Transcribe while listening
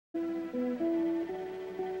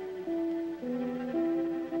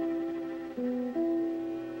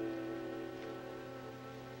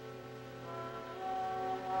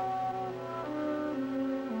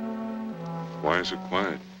Why is it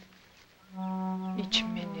quiet? Each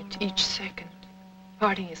minute, each second,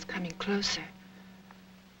 parting is coming closer.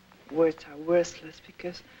 Words are worthless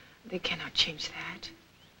because they cannot change that.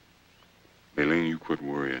 Mei Ling, you quit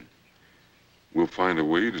worrying. We'll find a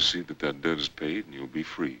way to see that that debt is paid and you'll be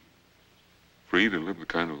free. Free to live the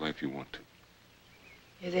kind of life you want to.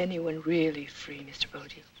 Is anyone really free, Mr.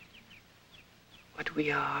 Bodie? What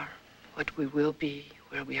we are, what we will be,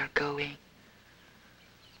 where we are going.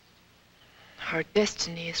 Our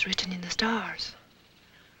destiny is written in the stars.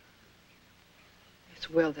 It's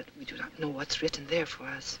well that we do not know what's written there for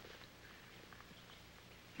us.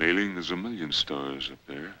 Mei Ling, there's a million stars up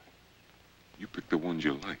there. You pick the ones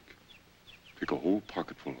you like. Pick a whole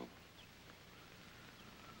pocketful of them.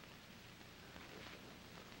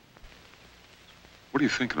 What are you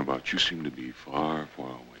thinking about? You seem to be far,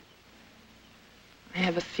 far away. I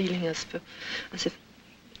have a feeling as if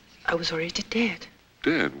I was already dead.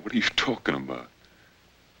 Dead? What are you talking about?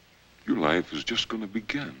 Your life is just going to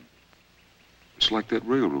begin. It's like that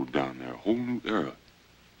railroad down there, a whole new era.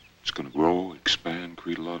 It's going to grow, expand,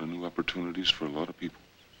 create a lot of new opportunities for a lot of people,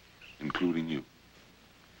 including you.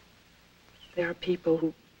 There are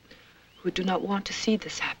people who do not want to see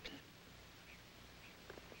this happen.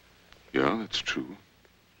 Yeah, that's true.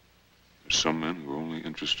 There's some men who are only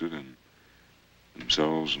interested in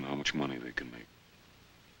themselves and how much money they can make.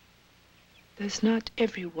 Does not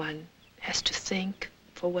everyone has to think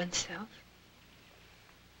for oneself?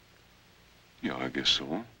 Yeah, I guess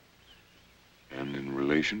so. And in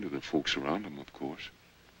relation to the folks around them, of course.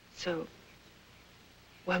 So,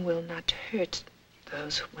 one will not hurt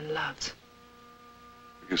those one loves.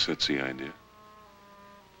 I guess that's the idea.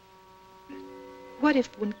 What if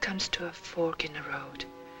one comes to a fork in the road?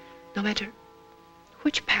 No matter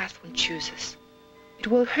which path one chooses, it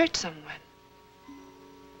will hurt someone.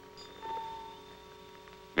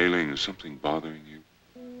 Mei Ling, is something bothering you?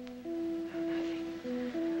 No,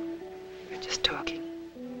 nothing. We're just talking.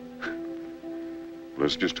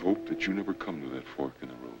 Let's just hope that you never come to that fork in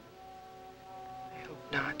the road. I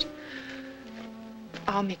hope not.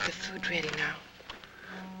 I'll make the food ready now.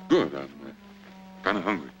 Good. I'm kind of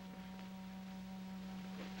hungry.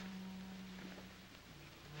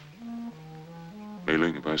 Mei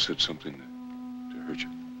Ling, if I said something to hurt you?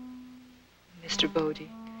 Mr. Bodie,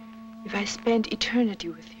 if I spend eternity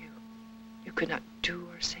with you, you could not do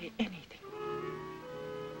or say anything.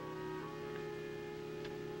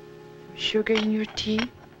 Sugar in your tea?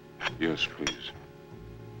 Yes, please.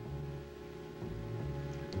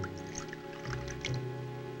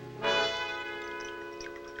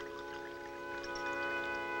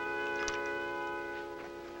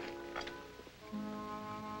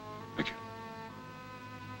 Thank you.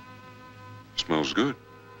 Smells good.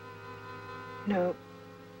 No,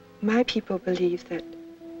 my people believe that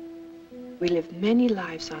we live many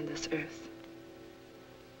lives on this earth.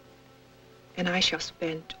 And I shall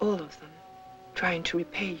spend all of them trying to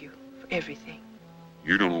repay you for everything.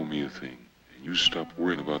 You don't owe me a thing. And you stop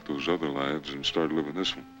worrying about those other lives and start living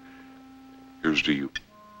this one. Here's to you.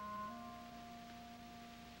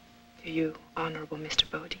 To you, Honorable Mr.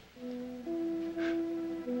 Bodie.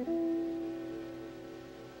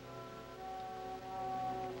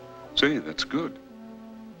 Say, that's good.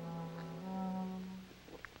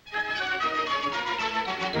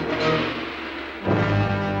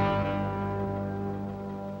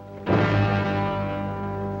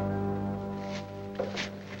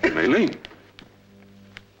 Mei Ling.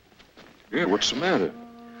 Yeah, what's the matter?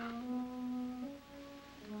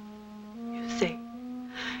 You say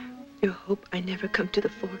you hope I never come to the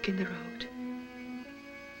fork in the road.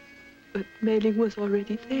 But Mei Ling was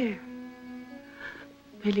already there.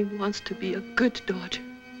 Mei Ling wants to be a good daughter.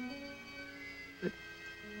 But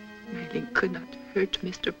Mei Ling could not hurt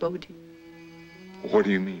Mr. Bodie. What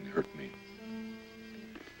do you mean, hurt me?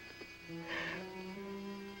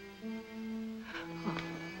 Oh,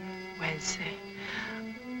 Wednesday,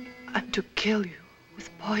 I'm to kill you with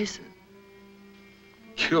poison.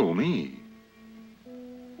 Kill me?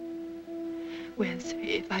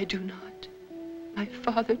 Wednesday, if I do not, my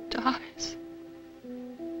father dies.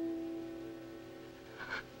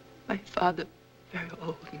 My father, very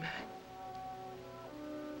old man.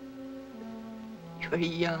 You are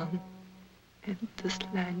young, and this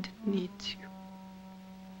land needs you.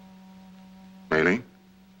 Mei Ling?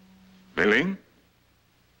 Mei Ling?